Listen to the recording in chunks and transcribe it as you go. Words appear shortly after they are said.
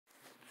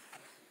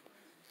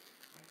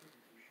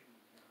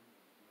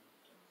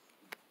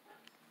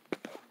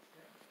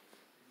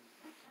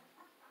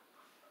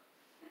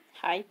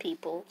Hi,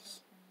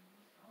 peoples.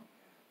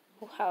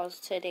 How's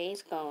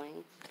today's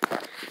going?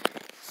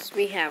 So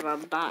we have a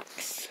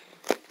box.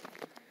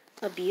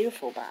 A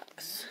beautiful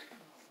box.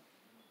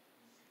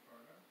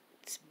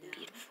 It's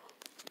beautiful.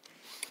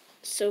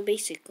 So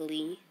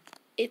basically,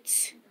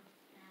 it's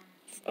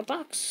a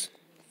box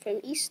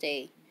from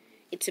Eastay.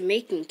 It's a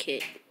making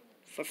kit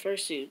for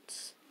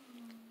fursuits.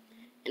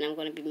 And I'm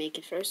going to be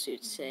making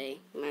fursuits today.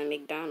 My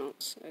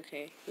McDonald's.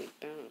 Okay,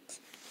 McDonald's.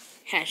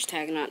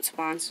 Hashtag not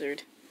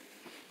sponsored.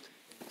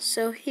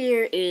 So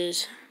here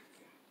is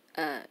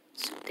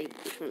something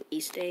from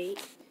Eastay.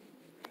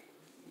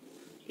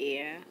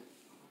 Yeah.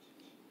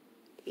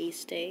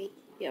 Eastay.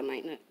 Yeah,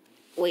 might not.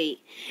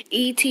 Wait.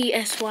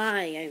 ETSY,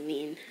 I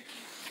mean.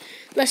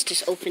 Let's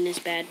just open this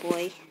bad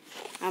boy.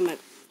 I'm going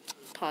to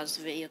pause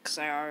the video because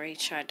I already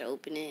tried to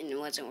open it and it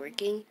wasn't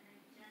working.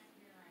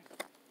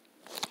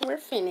 We're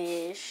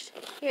finished.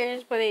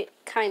 Here's what it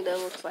kind of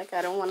looks like.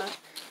 I'm going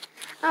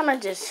to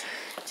just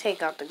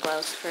take out the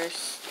gloves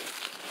first.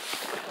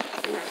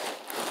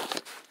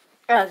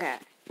 Okay.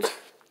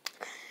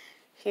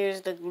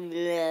 Here's the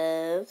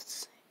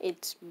gloves.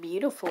 It's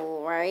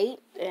beautiful, right?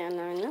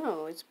 And I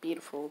know it's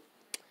beautiful.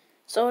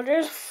 So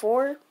there's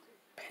two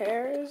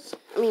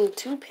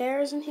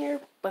pairs in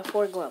here, but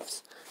 4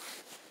 gloves.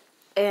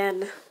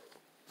 And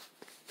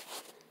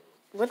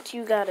what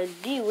you gotta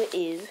do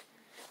is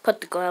put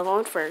the glove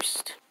on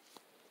first.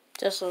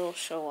 Just a little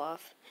show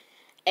off.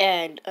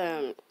 And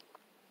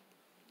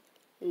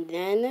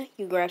then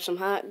you grab some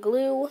hot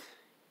glue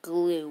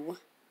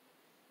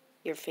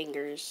your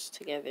fingers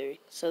together.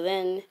 So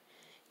then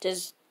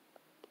just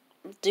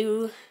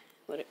do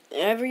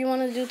whatever you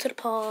want to do to the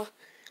paw,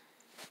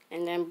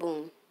 and then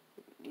boom,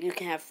 you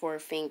can have 4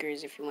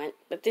 fingers if you want,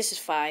 but this is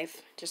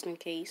 5 just in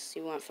case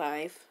you want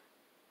 5.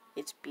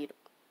 It's beautiful.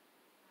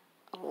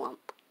 A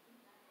lump.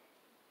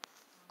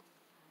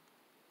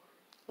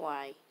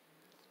 Why?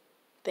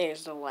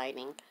 There's the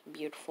lighting.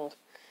 Beautiful.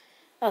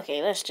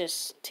 Okay, let's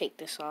just take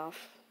this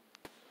off.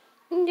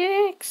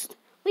 Next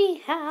we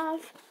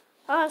have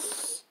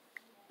us.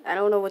 I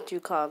don't know what you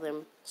call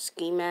them.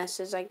 Ski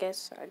masks, I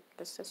guess. I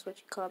guess that's what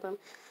you call them.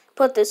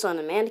 Put this on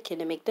a mannequin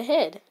to make the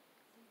head.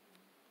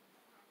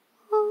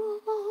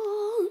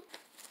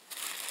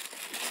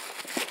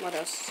 What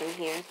else is in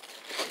here?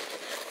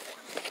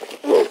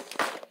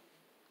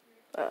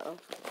 Uh-oh.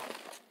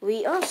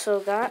 We also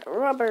got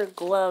rubber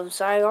gloves.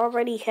 I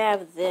already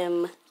have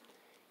them.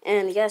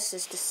 And yes,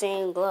 it's the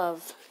same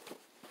glove.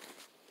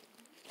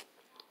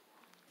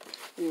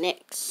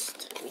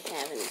 Next, we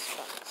have in this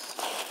box.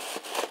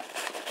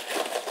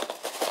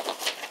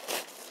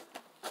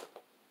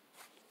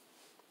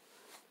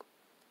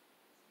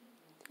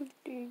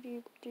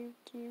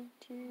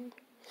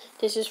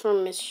 This is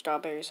from Miss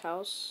Strawberry's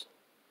house.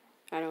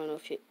 I don't know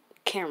if you...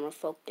 Camera,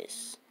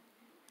 focus.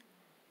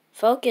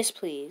 Focus,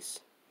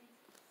 please.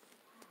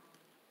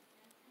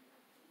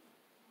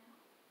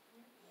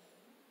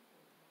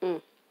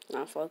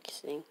 Not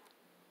focusing.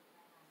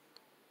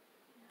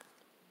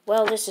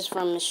 Well, this is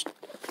from Miss...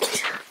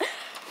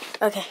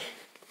 Okay.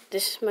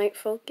 This might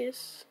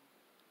focus.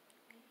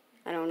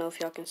 I don't know if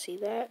y'all can see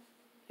that.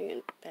 I'm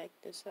going to back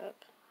this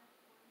up.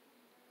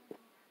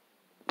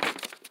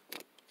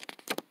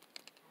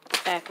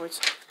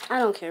 Backwards. I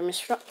don't care.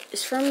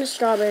 It's from Miss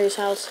Strawberry's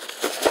house.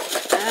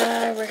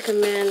 I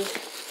recommend.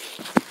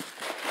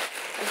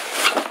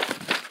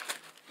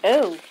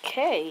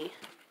 Okay.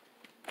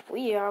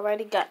 We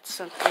already got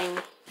something.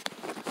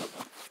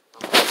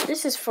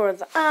 This is for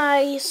the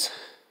eyes.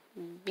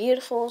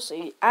 Beautiful.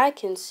 So I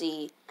can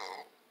see.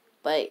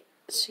 But,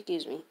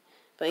 excuse me.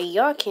 But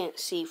y'all can't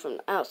see from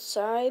the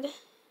outside.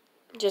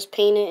 Just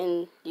paint it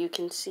and you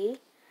can see.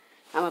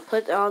 I'm going to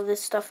put all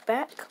this stuff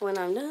back when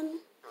I'm done.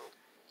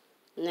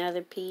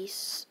 Another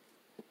piece.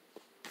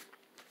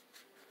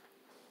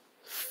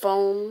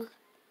 Foam.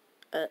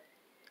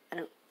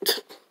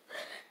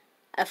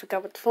 I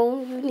forgot what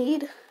foam you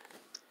need.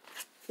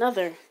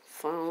 Another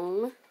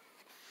foam.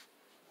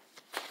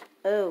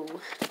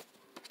 Oh.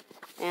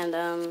 And,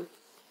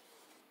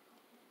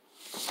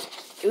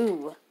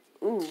 ooh.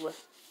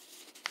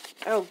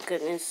 Oh,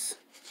 goodness.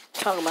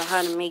 Talk about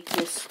how to make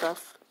this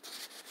stuff.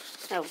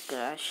 Oh,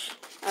 gosh.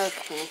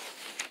 Okay.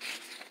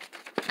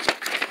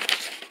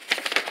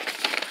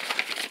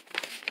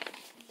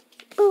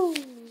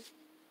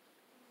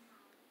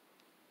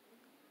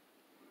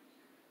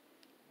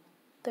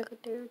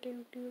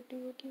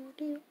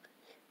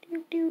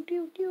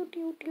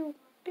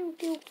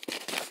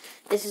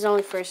 This is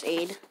only first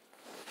aid.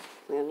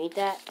 We don't need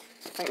that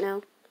right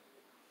now.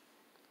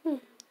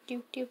 We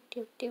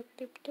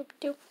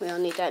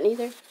don't need that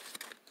neither.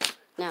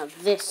 Now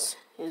this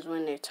is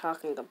when they're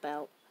talking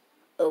about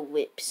a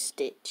whip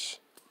stitch.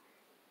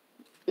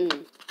 I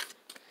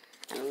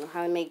don't know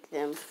how to make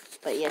them,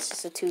 but yes,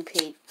 it's a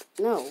 2-page.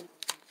 No,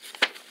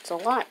 it's a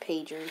lot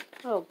pager.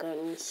 Oh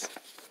goodness.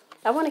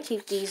 I want to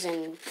keep these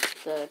in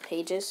the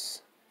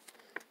pages.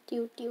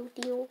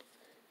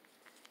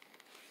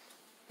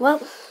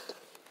 Well,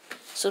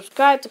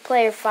 subscribe to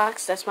Player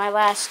Fox. That's my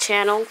last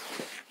channel.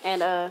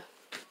 And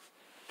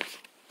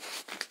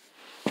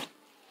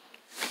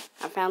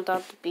found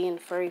out to be in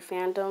furry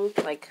fandom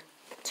like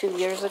 2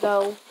 years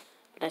ago,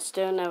 but I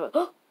still never.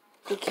 Oh,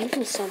 they gave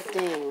me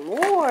something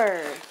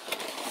more.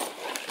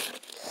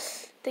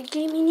 They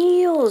gave me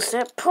needles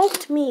that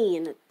poked me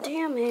in the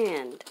damn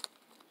hand.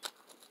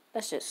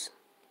 Let's just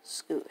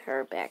scoot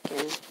her back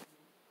in.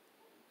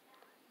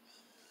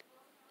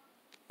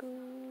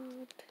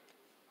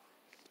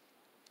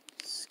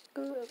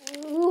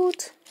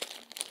 Scoot.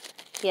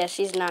 Yeah,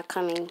 she's not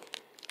coming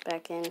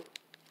back in.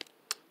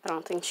 I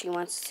don't think she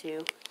wants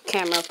to.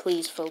 Camera,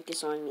 please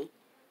focus on me.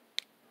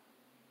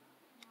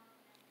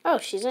 Oh,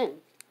 she's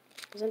in.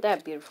 Isn't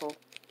that beautiful?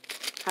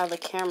 How the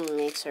camera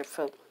makes her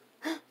focus.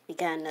 We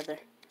got another.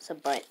 It's a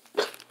butt.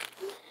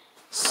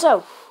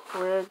 So,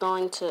 we're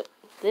going to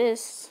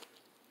this.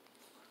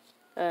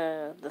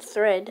 The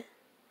thread.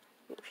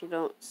 If you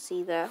don't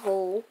see that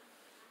hole.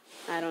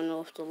 I don't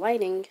know if the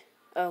lighting.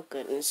 Oh,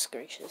 goodness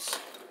gracious.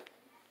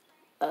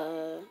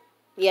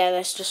 Yeah,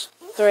 that's just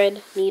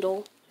thread,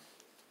 needle.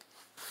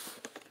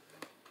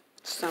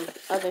 Some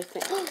other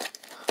thing.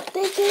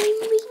 They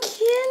gave me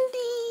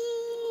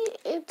candy.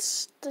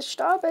 It's the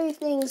strawberry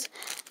things.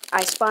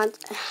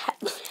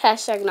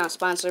 Hashtag not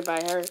sponsored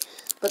by her,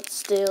 but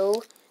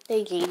still,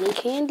 they gave me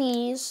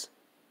candies.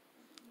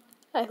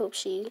 I hope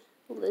she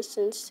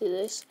listens to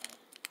this.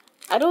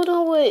 I don't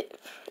know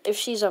if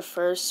she's a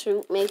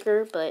fursuit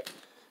maker, but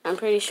I'm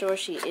pretty sure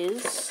she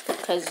is,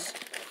 because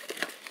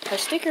her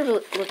sticker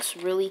looks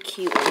really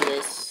cute on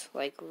this,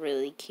 like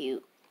really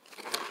cute.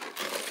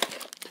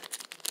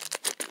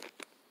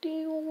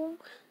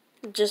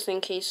 Just in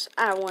case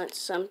I want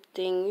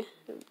something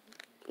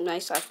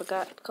nice, I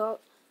forgot to call.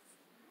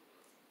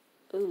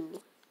 Ooh,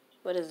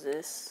 what is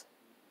this?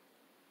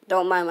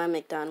 Don't mind my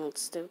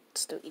McDonald's,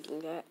 still eating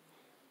that.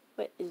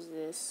 What is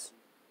this?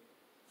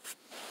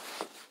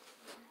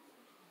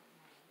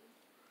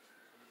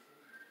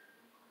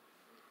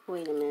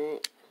 Wait a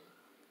minute.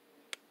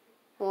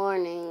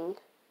 Warning.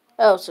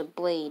 Oh, it's a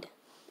blade.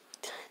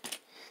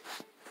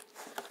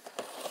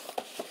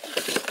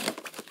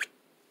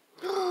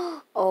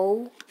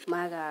 Oh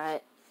my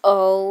god.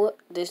 Oh,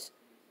 this.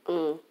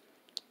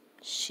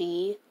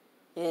 She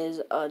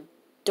is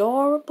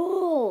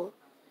adorable.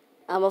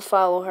 I'm gonna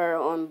follow her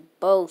on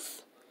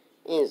both.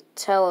 In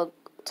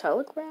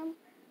Telegram?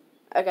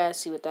 I gotta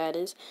see what that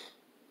is.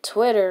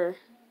 Twitter.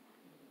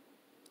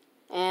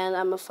 And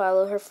I'm gonna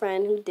follow her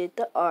friend who did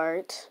the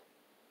art.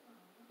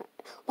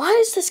 Why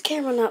is this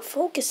camera not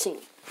focusing?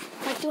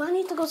 Like, do I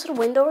need to go to the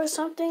window or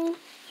something?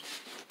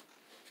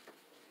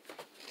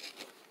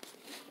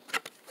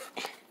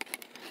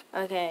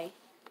 Okay.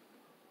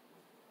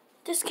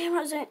 This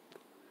camera isn't...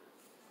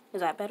 Is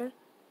that better?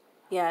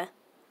 Yeah.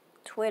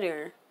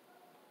 Twitter.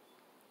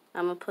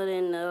 I'm gonna put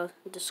in the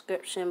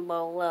description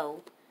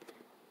below.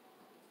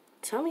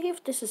 Tell me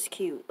if this is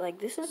cute. Like,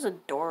 this is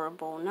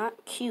adorable.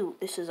 Not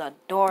cute. This is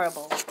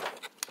adorable.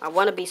 I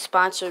want to be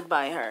sponsored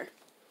by her,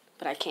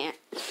 but I can't.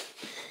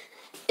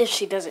 If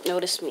she doesn't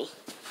notice me.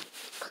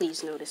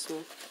 Please notice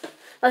me.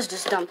 Let's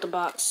just dump the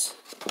box.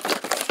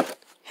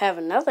 Have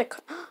another...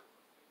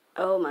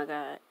 Oh my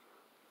god.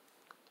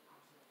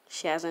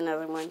 She has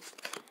another one.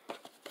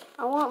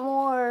 I want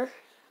more.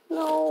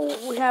 No,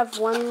 we have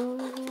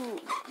one.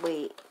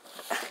 Wait.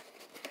 I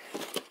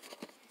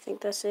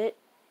think that's it.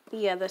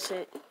 Yeah, that's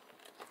it.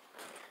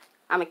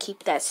 I'm gonna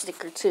keep that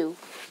sticker too.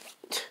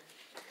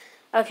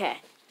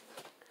 Okay.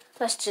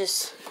 Let's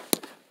just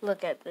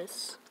look at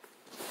this.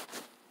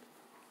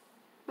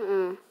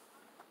 I'm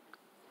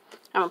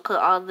gonna put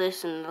all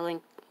this in the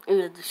link in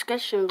the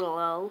description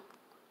below.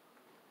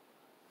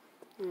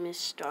 Miss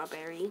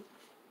Strawberry.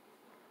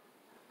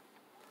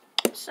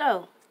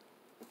 So,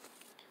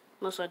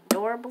 most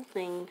adorable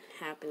thing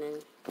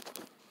happening.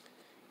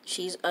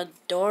 She's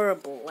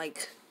adorable.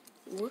 Like,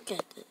 look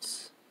at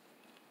this.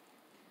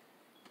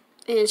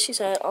 And she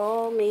said,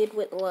 all made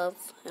with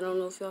love. I don't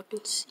know if y'all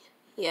can see.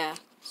 Yeah,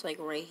 it's like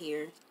right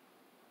here.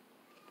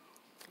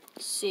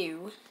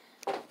 So,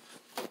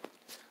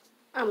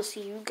 I'm gonna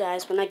see you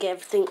guys when I get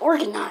everything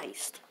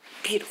organized.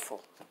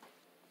 Beautiful.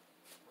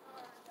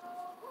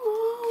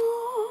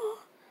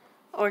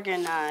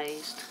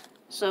 Organized.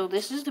 So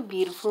this is the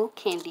beautiful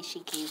candy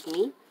she gave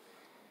me.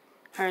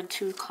 Her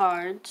 2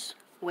 cards,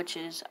 which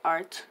is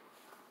art,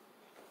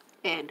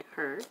 and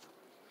her,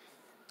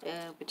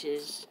 which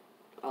is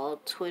all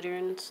Twitter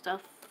and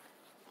stuff,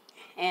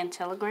 and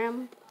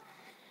Telegram.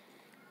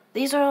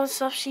 These are all the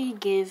stuff she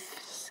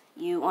gives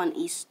you on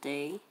Easter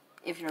Day,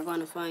 if you're going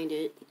to find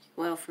it.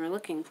 Well, if you're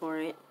looking for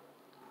it.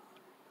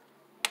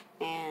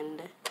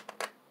 And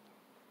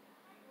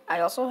I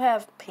also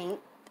have paint,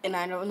 and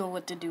I don't know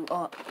what to do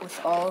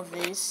with all of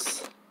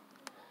this.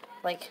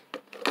 Like,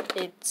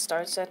 it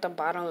starts at the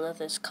bottom of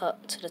this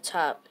cup to the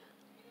top.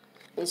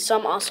 And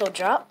some also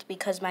dropped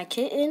because my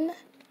kitten,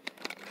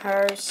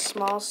 her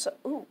small,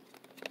 ooh,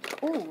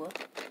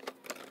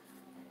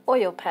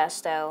 oil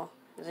pastel.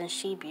 Isn't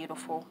she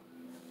beautiful?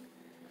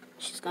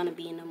 She's gonna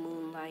be in the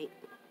moonlight.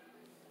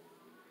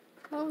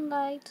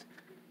 Moonlight.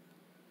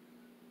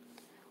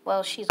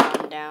 Well, she's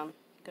on down.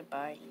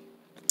 Goodbye.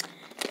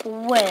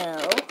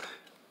 Well,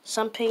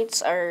 some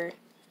paints are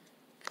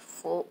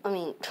full,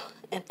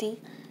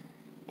 empty,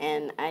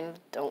 and I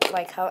don't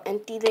like how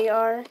empty they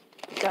are.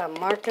 Got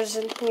markers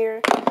in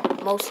here,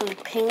 mostly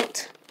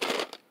paint.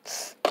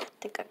 I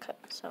think I cut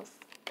myself.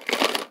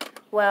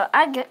 Well,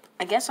 I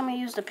guess I'm gonna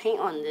use the paint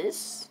on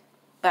this,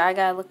 but I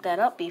gotta look that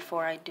up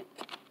before I do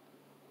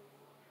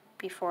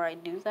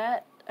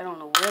that. I don't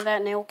know where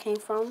that nail came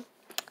from.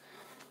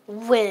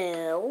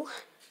 Well,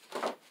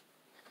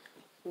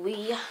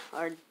 we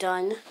are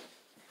done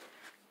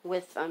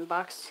with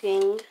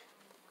unboxing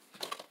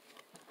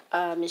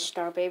Miss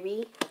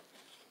Strawberry.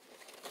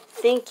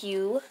 Thank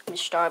you,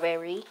 Miss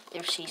Strawberry,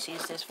 if she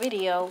sees this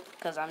video,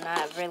 because I'm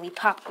not a really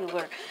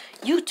popular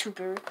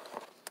YouTuber.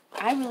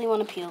 I really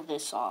want to peel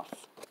this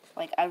off.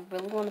 Like, I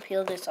really want to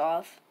peel this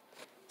off,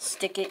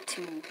 stick it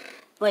to,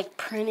 like,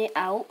 print it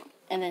out,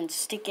 and then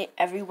stick it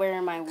everywhere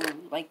in my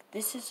room. Like,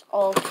 this is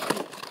all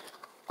cute.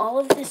 All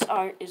of this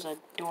art is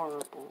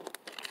adorable.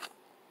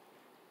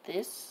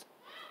 This,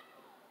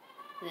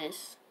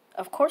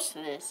 of course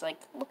this. Like,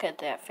 look at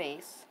that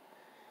face.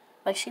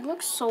 Like, she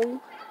looks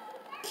so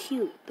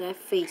cute, that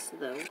face,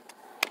 though.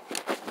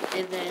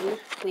 And then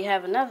we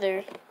have a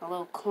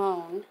little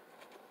clone,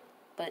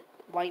 but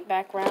white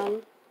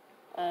background,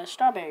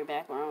 strawberry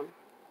background.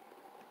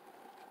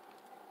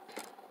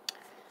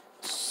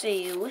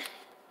 So,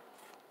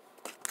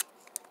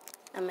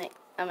 I'm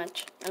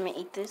gonna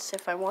eat this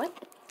if I want.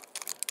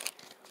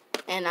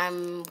 And I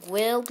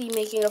will be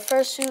making a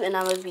fursuit, and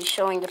I will be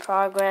showing the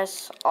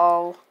progress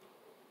I'm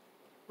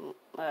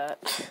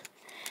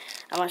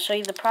gonna show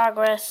you the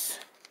progress,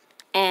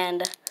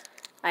 and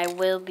I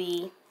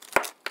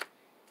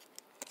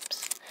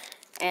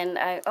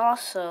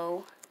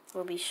also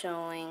will be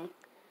showing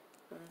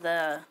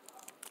the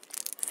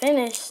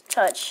finished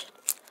touch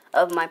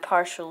of my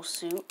partial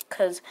suit,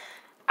 because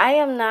I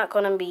am not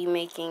going to be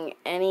making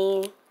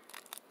any,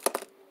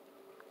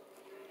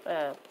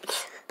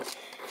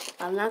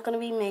 I'm not going to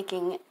be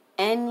making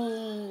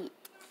any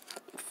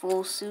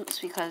full suits,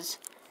 because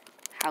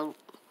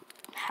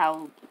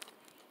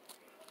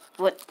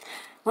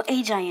what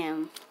age I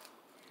am.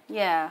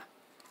 Yeah,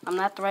 I'm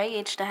not the right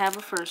age to have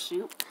a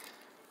fursuit.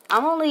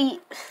 I'm only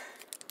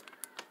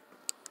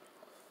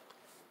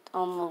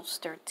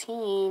almost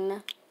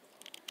 13.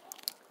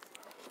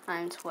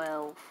 I'm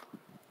 12.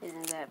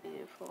 Isn't that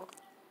beautiful?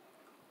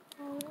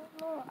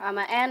 I'm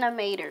an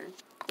animator.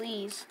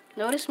 Please,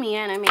 notice me,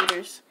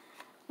 animators.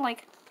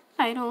 Like,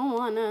 I don't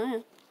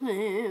wanna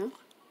live.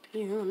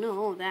 You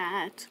know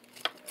that.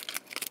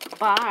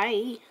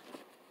 Bye.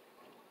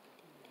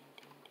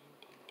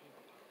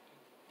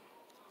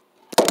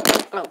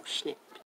 Oh, snap.